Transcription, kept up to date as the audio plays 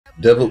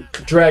Devil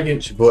Dragon.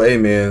 It's your boy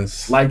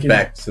AMENZ. Like it.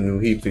 Back to new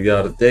heat for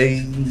y'all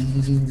today.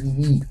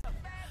 Let's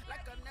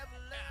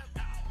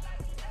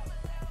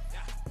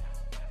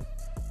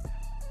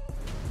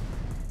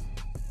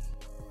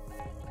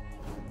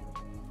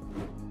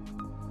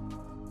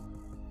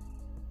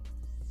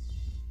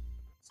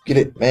get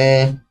it,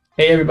 man.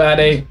 Hey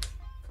everybody.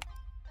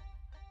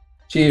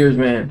 Cheers,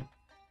 man.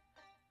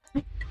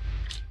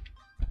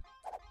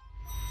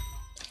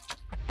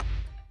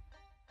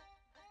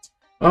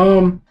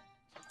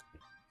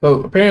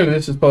 So apparently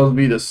this is supposed to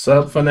be the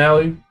sub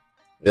finale.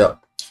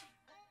 Yep.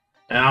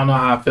 And I don't know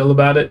how I feel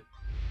about it.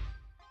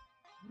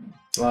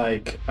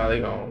 Like, how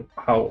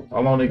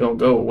long they gonna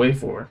go away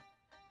for?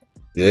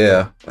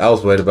 Yeah, I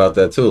was worried about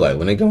that too. Like,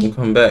 when they gonna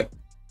come back?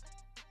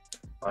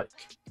 Like,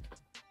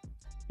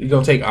 you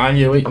gonna take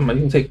Anya away? You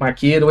gonna take my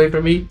kid away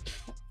from me?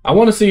 I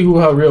want to see who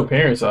her real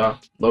parents are.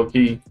 Low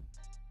key,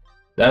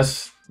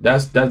 that's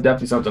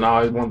definitely something I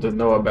always wanted to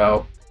know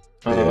about.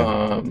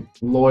 Yeah.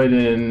 Lloyd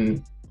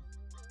and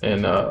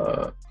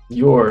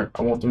Yor,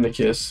 I want them to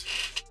kiss.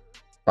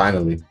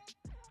 Finally.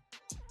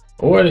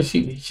 Or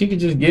she could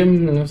just give him,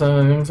 you know what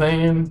I'm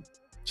saying?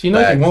 She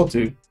knows she want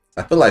to.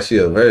 I feel like she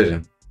a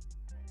virgin.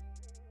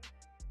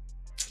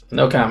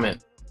 No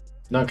comment.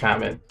 No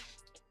comment.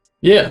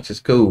 Yeah. Which is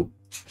cool.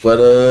 But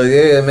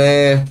yeah,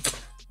 man.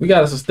 We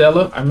got us a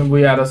Stella. I remember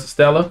we had us a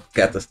Stella.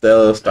 Got the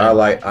Stella,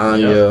 Starlight,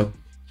 Anya. Yep.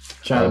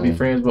 Trying to be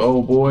friends with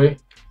old boy.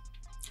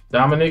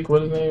 Dominic,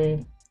 what his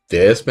name?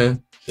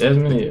 Desmond.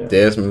 Desmond, yeah.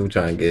 Desmond, we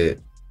trying to get,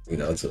 you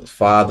know, to his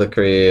father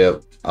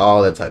crib,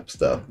 all that type of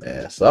stuff,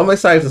 man. So I'm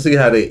excited to see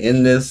how they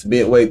end this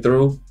midway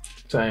through.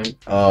 Same.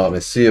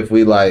 And see if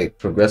we like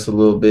progress a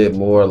little bit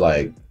more,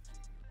 like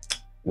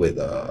with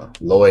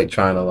Lloyd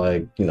trying to,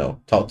 like, you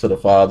know, talk to the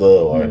father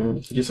or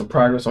get some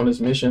progress on this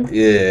mission.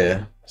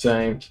 Yeah.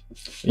 Same.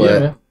 But yeah,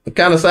 man. I'm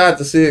kind of sad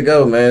to see it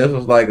go, man. This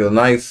was like a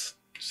nice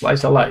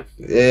slice of life.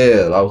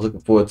 Yeah, I was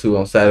looking forward to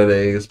on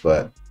Saturdays,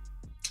 but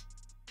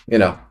you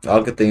know,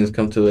 all good things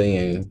come to an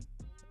end,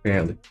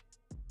 apparently.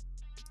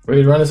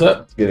 Ready to run this up?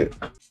 Let's get it.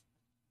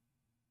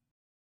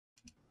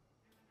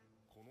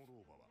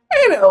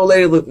 Hey, that old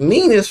lady look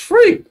mean as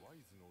freak.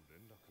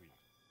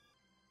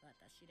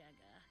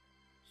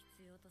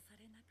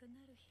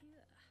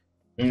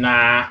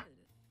 Nah.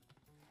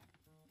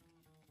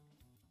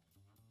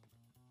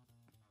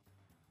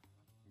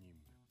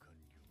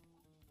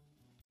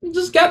 You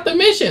just got the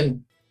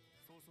mission.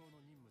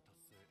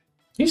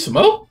 You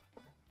smoke?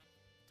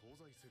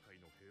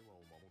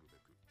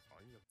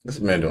 This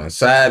man doing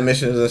side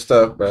missions and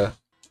stuff, bro.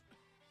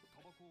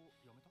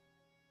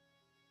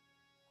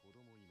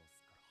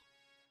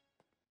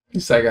 You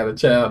said I got a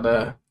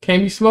child.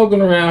 Can't be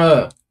smoking around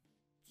her.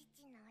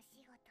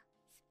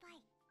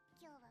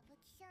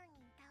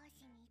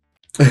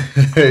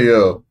 Hey,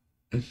 yo.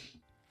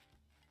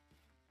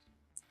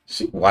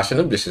 She washing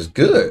them dishes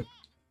good.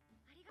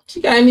 She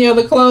got any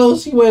other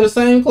clothes? She wear the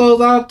same clothes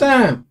all the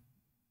time.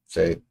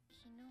 Say.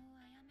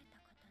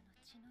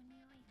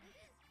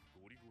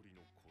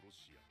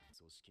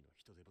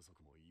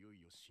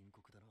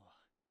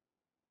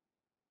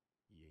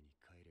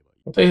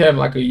 They have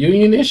like a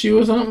union issue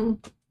or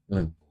something.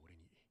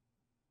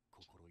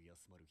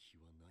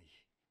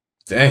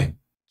 Dang.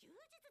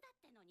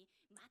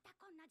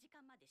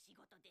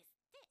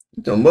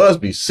 They must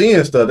be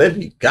seeing stuff. They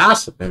be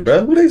gossiping,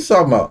 bro. What they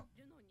talking about?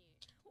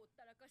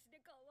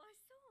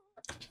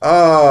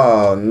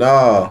 Oh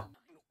no.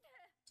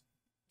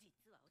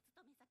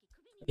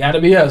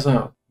 Gotta be us,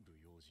 huh?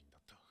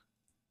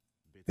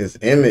 His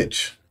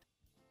image.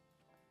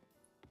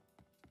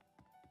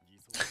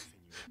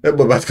 That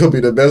boy about to go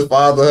be the best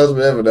father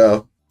husband ever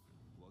now.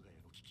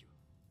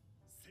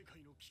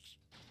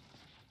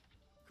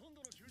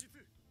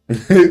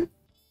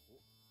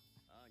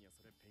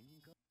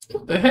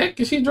 What the heck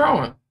is she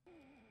drawing?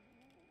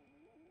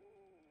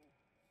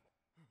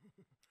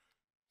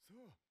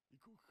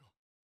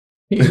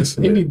 He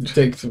need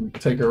to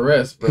take a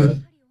rest, bro.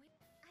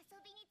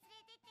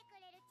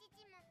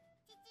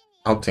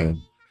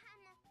 Outing.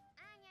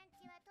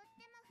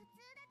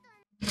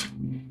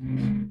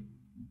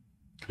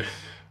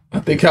 I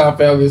think our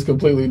family is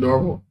completely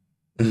normal.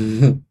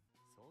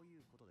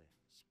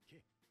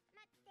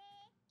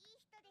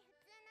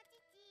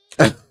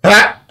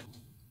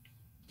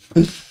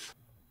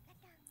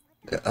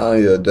 Oh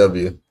yeah,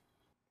 W.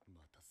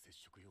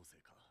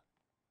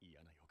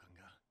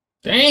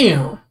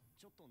 Damn.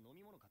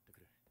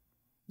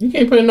 You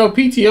can't put in no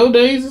PTO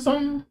days or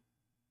something?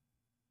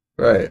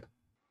 Right.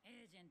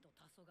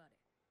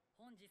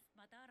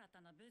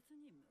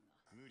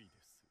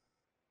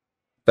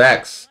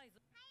 Facts.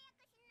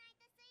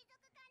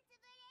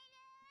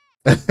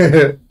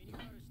 Gonna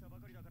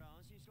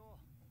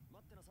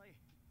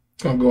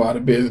go out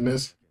of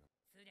business.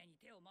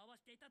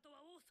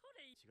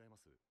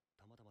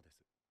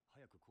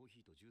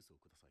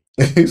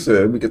 He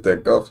said, let me get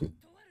that coffee.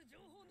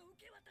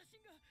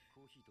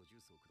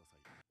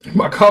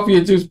 My coffee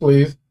and juice,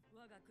 please.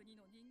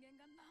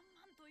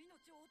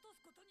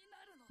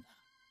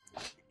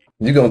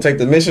 You gonna take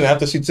the mission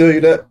after she tell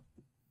you that?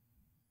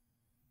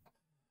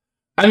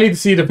 I need to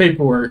see the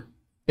paperwork.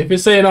 If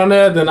it's saying on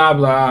there, then I'll be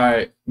like, all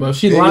right. But if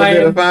she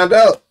lying, to find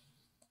out.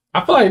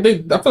 I feel like they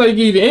give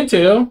you the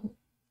intel.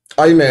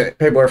 Oh, you meant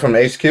paperwork from the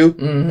HQ?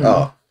 Mm-hmm.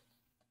 Oh.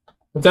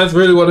 If that's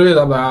really what it is,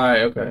 I'm like, all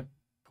right, okay.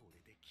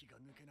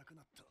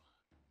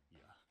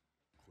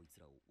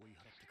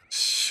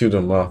 Shoot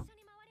him up.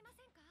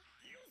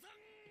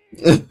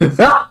 Hey,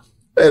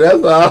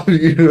 that's all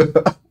you.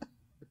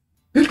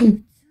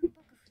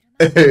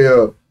 Hey,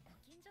 yo.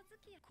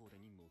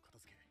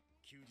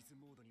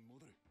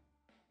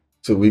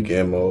 2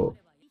 weekend mode.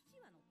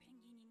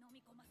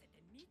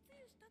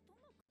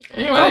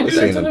 Anyway, do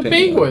that to the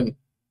penguin.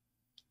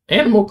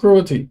 Animal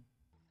cruelty.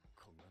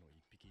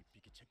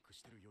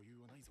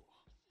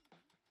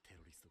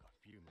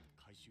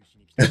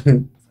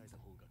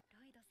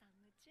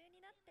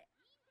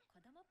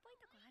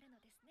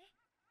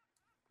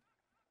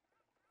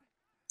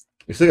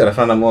 You still gotta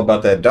find out more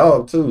about that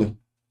dog too.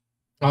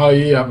 Oh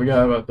yeah, I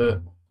forgot about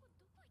that.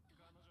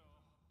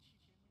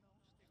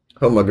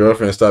 Hope my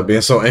girlfriend stop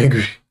being so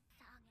angry.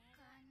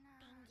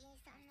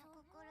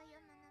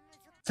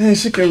 Dang,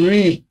 she can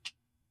read.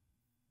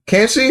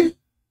 Can't she?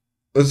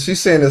 But she's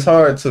saying it's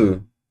hard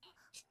too.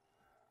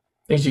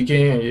 I think she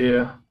can,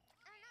 yeah.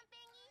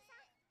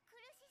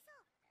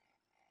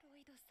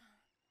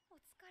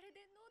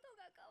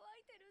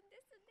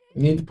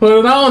 You need to put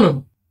it on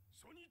him.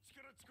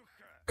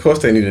 Of course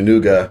they need a new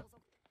guy.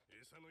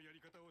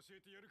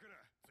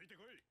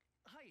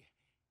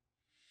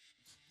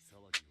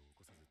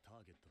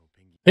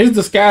 His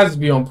disguises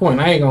be on point,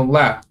 I ain't gonna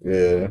lie.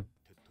 Yeah.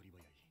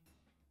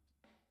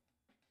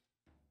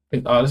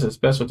 Oh, this is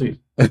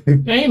specialty. Yeah,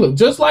 he look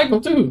just like him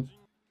too.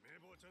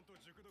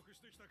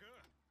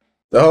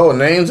 The whole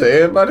names of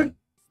everybody?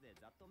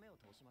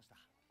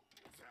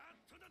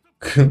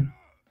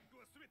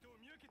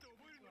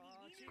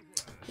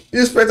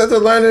 You expect that to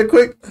learn it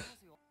quick?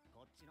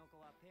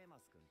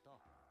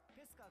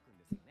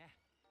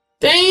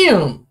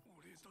 Damn!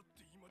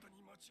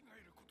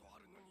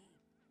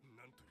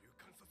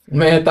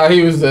 Man thought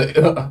he was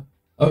a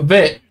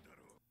vet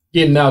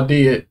getting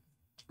outdid.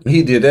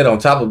 He did that on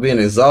top of being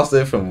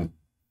exhausted from...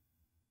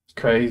 It's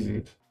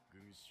crazy.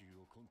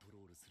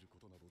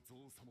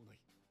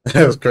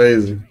 That's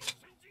crazy.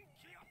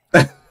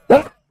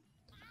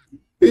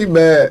 He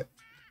mad.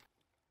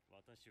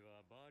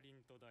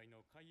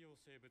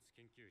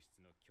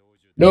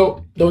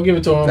 Nope, don't give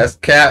it to him. That's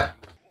cap.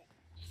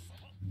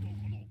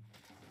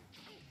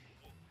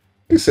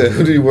 He said,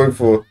 who do you work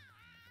for?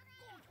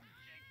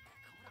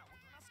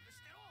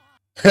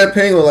 That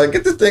penguin like,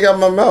 get this thing out of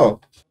my mouth.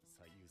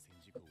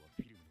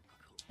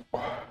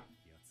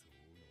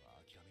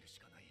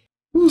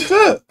 Who's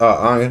that?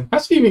 Onion.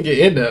 How'd she even get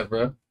in there,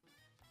 bro?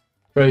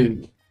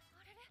 Crazy.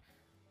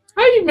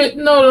 How you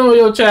been know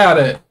your child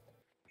at?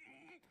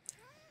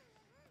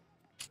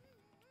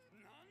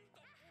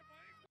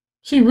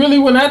 She really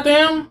went after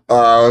him?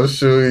 Oh,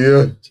 sure,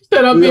 yeah. She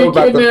said I'm being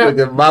about kidnapped.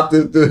 to freaking mop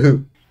this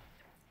dude.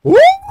 Woo!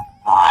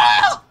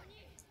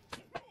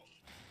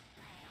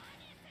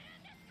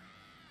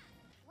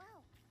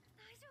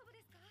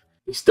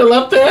 You still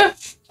up there?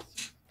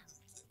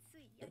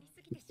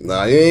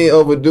 Nah, you ain't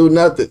overdo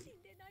nothing.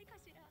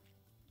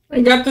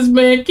 Ain't got this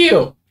man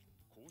killed.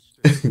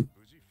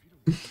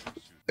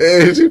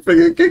 Hey, she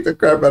freaking kicked the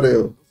crap out of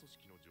him.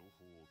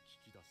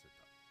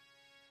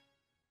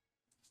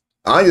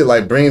 I just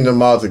like bringing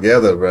them all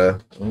together, bro.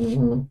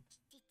 Mm-hmm.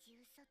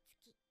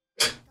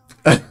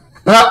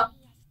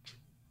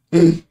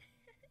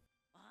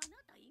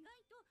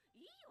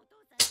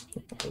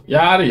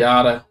 Yada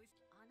yada.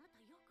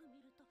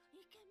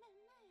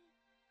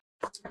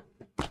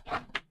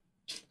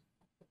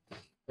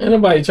 Ain't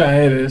nobody trying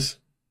to hear this.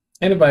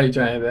 Ain't nobody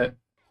trying to hear that.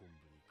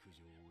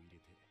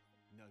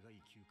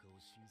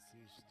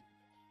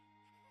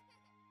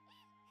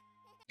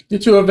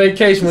 Get you a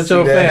vacation with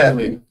your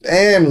family.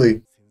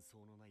 Family.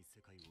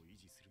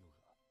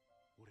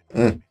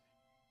 Mm.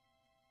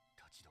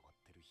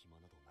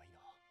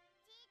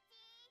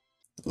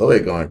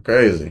 Lloyd going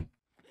crazy.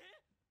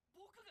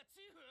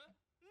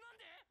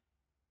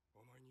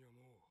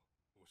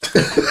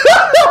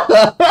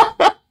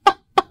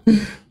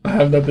 I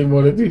have nothing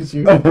more to teach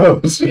you.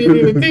 Oh, she didn't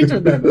even teach her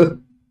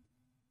nothing.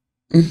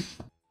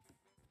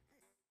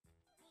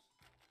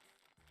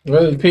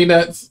 Really,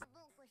 peanuts?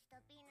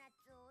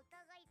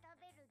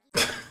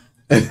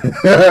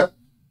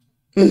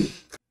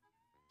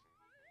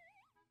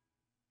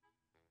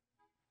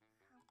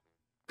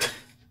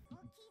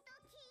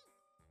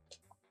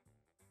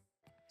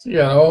 She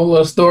got a whole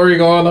little story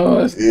going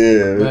on.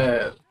 Yeah.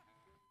 Man.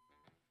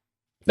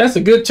 That's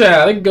a good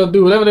child. They can go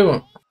do whatever they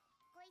want.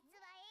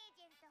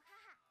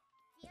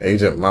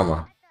 Agent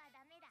Mama.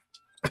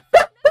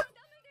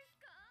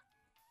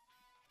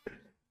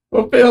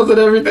 What fails at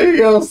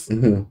everything else?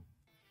 Mm-hmm.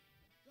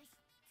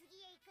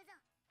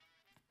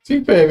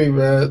 She petty,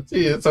 man.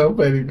 She is so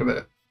petty for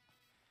that.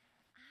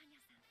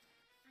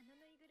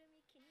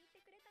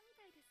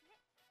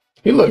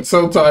 He looks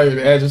so tired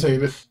and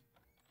agitated.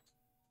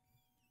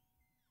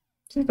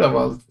 She talking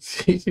about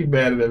she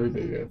mad at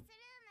everything else.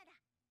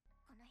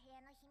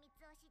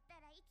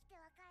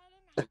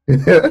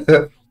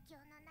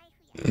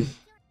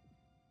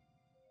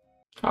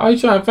 How are you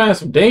trying to find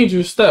some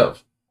dangerous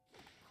stuff?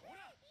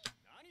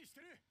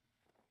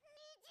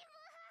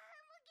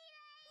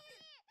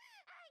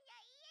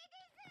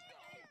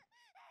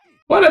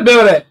 What a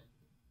build at?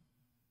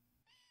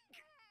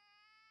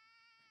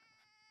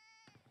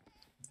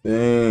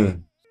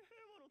 Dang.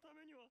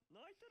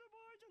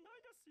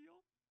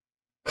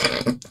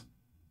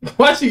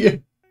 Why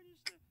she?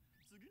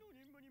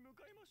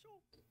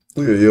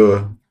 Look at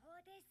you.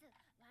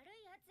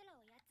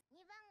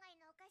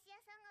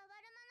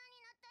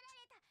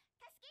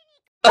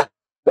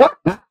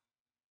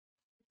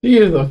 He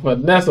is a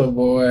finesse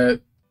boy.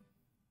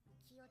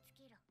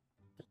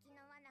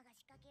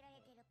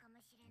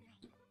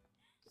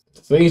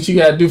 Things you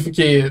gotta do for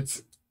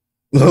kids.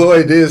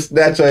 Lloyd did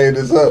snatch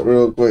this up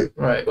real quick.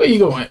 Right, where you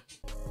going?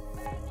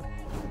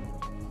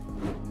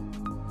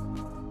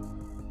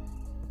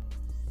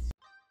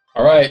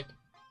 All right,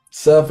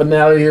 sub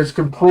finale is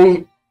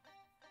complete.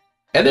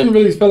 I didn't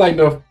really feel like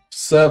no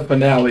sub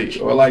finale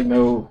or like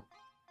no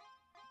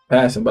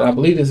passing, but I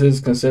believe this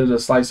is considered a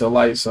slice of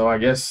life, so I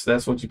guess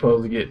that's what you're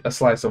supposed to get, a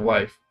slice of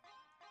life.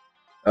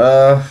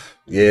 Yeah,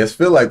 it's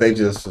feel like they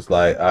just was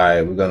like, all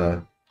right, we're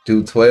gonna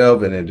do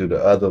 12 and then do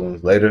the other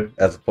ones later,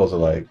 as opposed to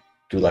like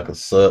do like a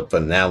sub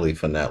finale.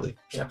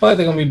 Yeah, I feel like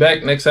they're gonna be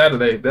back next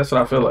Saturday. That's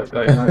what I feel like.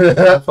 I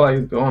feel like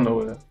it's going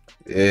nowhere.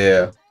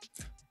 Yeah,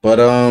 but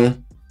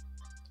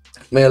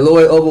man,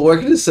 Lloyd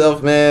overworking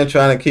himself, man,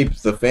 trying to keep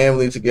the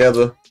family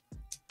together.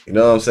 You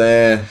know what I'm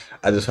saying?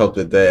 I just hope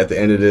that they, at the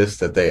end of this,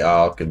 that they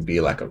all can be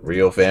like a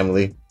real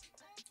family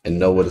and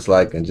know what it's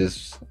like and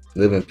just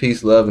live in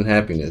peace, love, and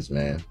happiness,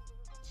 man.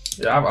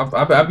 Yeah,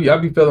 I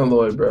be feeling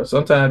Lloyd, bro.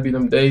 Sometimes be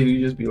them days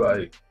you just be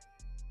like,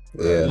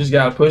 yeah, you just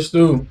gotta push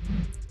through.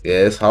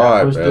 Yeah, it's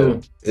hard,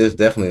 bro. It's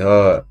definitely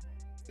hard.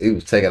 He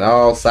was taking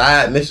all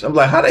side missions. I'm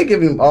like, how they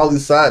give him all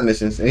these side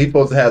missions and he's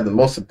supposed to have the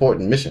most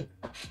important mission?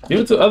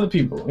 Give it to other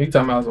people. He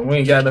talking about we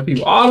ain't got enough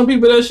people. All the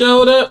people that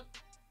showed up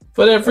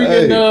for that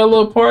freaking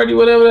little party,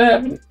 whatever that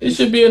happened, it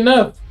should be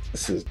enough.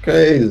 This is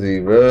crazy,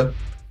 bro.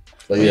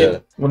 But yeah,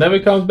 whenever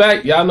it comes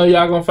back, y'all know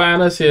y'all gonna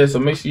find us here. So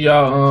make sure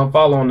y'all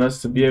following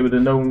us to be able to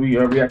know when we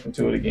are reacting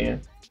to it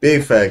again.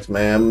 Big facts,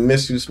 man.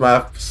 Miss you,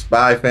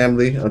 Spy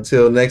family.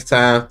 Until next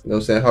time, you know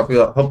what I'm saying? Hope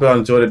y'all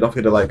enjoyed it. Don't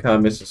forget to like,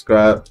 comment,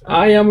 subscribe.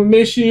 I am a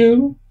miss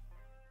you.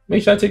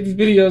 Make sure I take these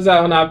videos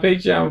out on our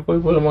Patreon before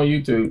we put them on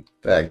YouTube.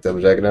 Fact,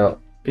 double checking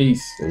out.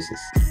 Peace. Deuces.